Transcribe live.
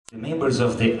The members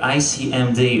of the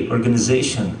ICMDAY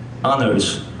organization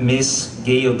honors Miss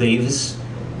Gail Davies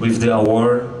with the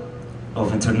award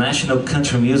of International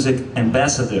Country Music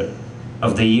Ambassador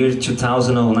of the year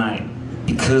 2009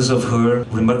 because of her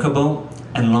remarkable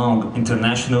and long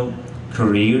international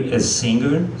career as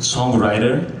singer,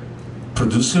 songwriter,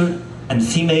 producer, and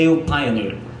female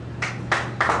pioneer.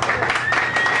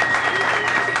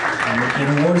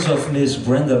 In the words of Miss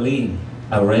Brenda Lee,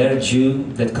 a rare Jew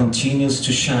that continues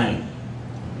to shine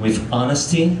with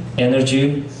honesty,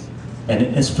 energy, and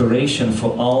inspiration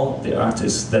for all the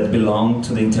artists that belong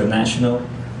to the international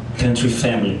country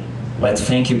family. I'd like to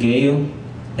thank you, Gail,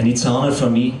 and it's an honor for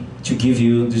me to give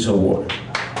you this award.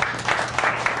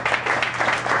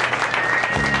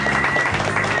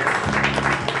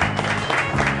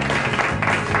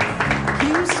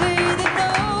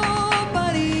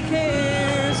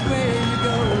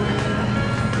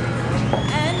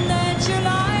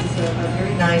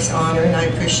 Nice honor, and I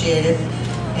appreciate it.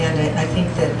 And I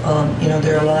think that you know,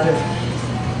 there are a lot of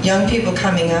young people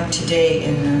coming up today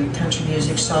in country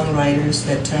music, songwriters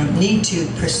that need to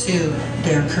pursue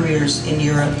their careers in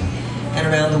Europe and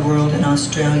around the world, in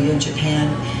Australia and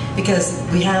Japan, because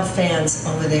we have fans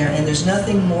over there, and there's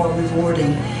nothing more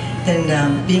rewarding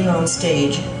than being on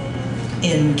stage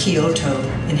in Kyoto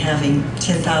and having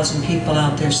 10,000 people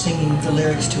out there singing the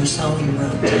lyrics to a song you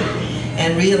wrote,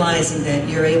 and realizing that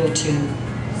you're able to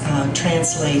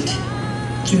translate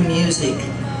through music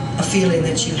a feeling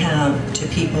that you have to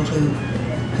people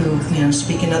who you know,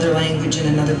 speak another language in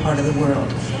another part of the world.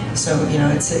 So you know,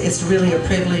 it's really a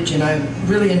privilege, and I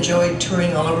really enjoyed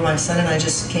touring all over. My son and I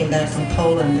just came back from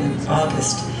Poland in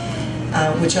August,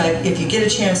 which if you get a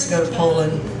chance to go to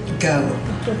Poland, go.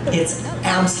 It's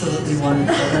absolutely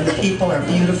wonderful, and the people are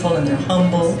beautiful and they're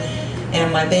humble.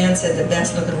 And my band said the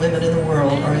best looking women in the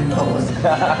world are in Poland.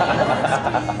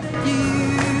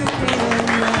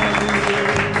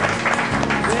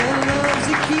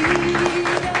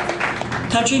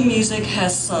 Country music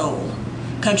has soul.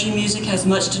 Country music has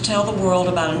much to tell the world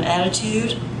about an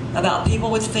attitude, about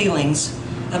people with feelings,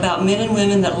 about men and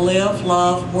women that live,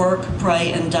 love, work,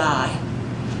 pray, and die.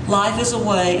 Life is a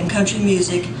way, and country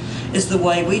music is the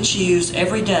way we choose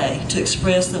every day to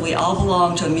express that we all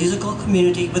belong to a musical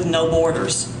community with no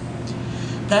borders.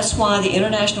 That's why the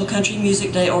International Country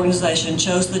Music Day organization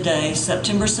chose the day,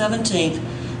 September 17th,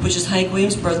 which is Hank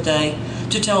Williams' birthday,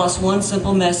 to tell us one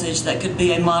simple message that could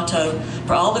be a motto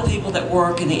for all the people that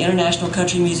work in the international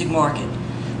country music market.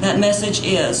 That message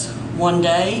is, one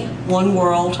day, one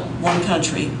world, one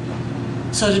country.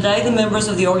 So today the members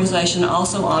of the organization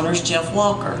also honors Jeff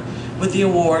Walker with the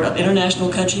award of International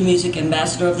Country Music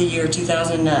Ambassador of the Year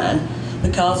 2009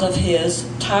 because of his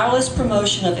tireless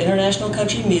promotion of international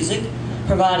country music,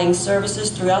 providing services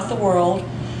throughout the world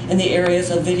in the areas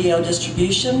of video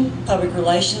distribution, public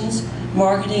relations,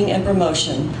 marketing, and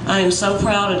promotion. I am so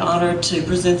proud and honored to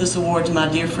present this award to my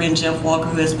dear friend Jeff Walker,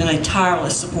 who has been a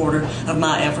tireless supporter of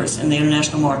my efforts in the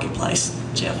international marketplace.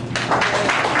 Jeff.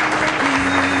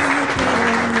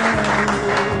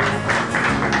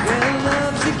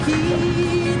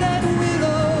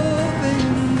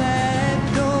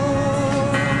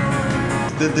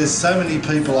 There's so many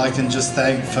people I can just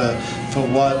thank for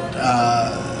what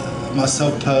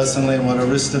myself personally and what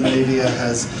Aristomedia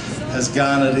has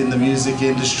garnered in the music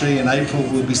industry. In April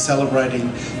we'll be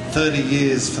celebrating 30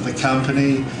 years for the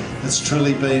company. It's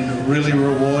truly been really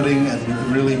rewarding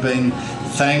and really been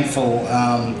thankful.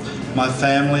 My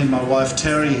family, my wife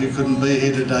Terry, who couldn't be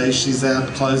here today, she's out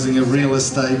closing a real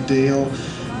estate deal.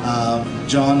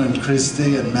 John and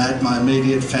Christy and Matt, my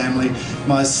immediate family,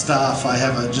 my staff. I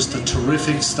have just a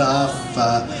terrific staff.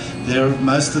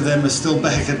 Most of them are still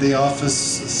back at the office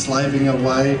slaving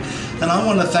away. And I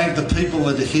want to thank the people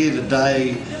that are here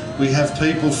today. We have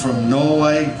people from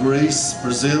Norway, Greece,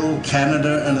 Brazil,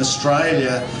 Canada and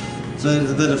Australia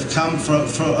that have come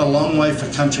for a long way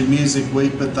for Country Music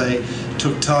Week, but they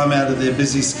took time out of their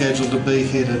busy schedule to be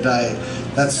here today.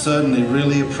 That's certainly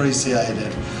really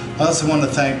appreciated. I also want to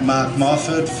thank Mark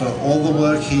Moffat for all the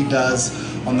work he does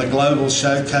on the global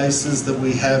showcases that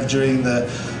we have during the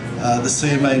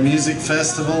CMA Music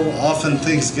Festival. Often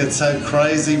things get so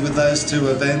crazy with those two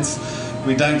events,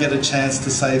 we don't get a chance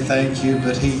to say thank you,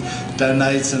 but he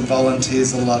donates and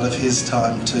volunteers a lot of his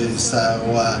time too. So,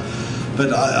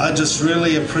 but I just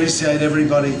really appreciate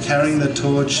everybody carrying the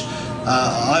torch.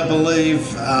 I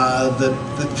believe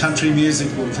that country music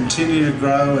will continue to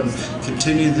grow and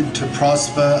continue to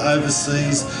prosper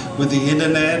overseas with the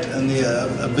internet and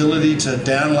the ability to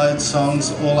download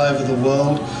songs all over the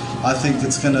world. I think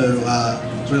it's going to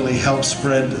really help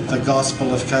spread the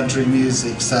gospel of country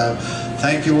music. So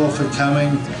thank you all for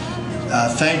coming.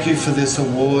 Thank you for this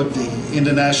award, the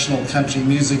International Country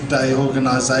Music Day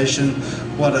organisation.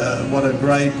 What a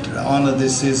great honour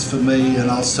this is for me, and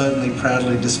I'll certainly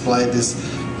proudly display this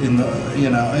in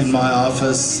my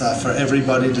office for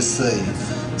everybody to see.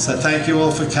 So thank you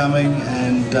all for coming,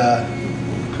 and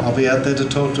I'll be out there to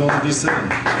talk to all of you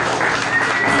soon.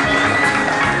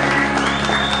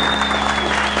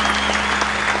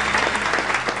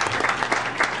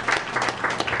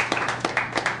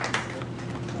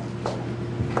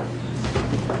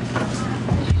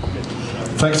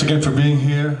 Thanks again for being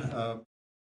here.